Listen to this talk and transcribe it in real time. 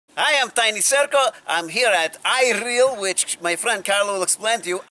Hi, I'm Tiny Circle. I'm here at iReal, which my friend Karla will explain to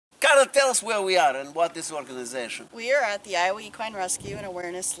you. Karla, tell us where we are and what this organization. We are at the Iowa Equine Rescue and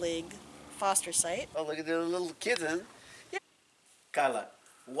Awareness League foster site. Oh, look at the little kitten. Yeah. Karla,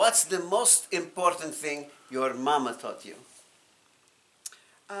 what's the most important thing your mama taught you?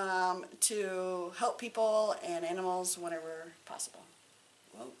 To help people and animals whenever possible.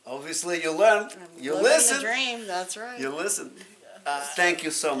 Well, obviously you learned. You Living listened. the dream, that's right. You listened. Thank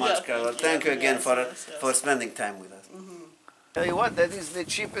you so much, Karla. Thank you again for spending time with us. Tell you what, that is the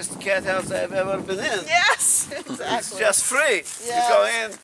cheapest cat house I've ever been in. Yes, exactly. It's just free. Yeah. You go in.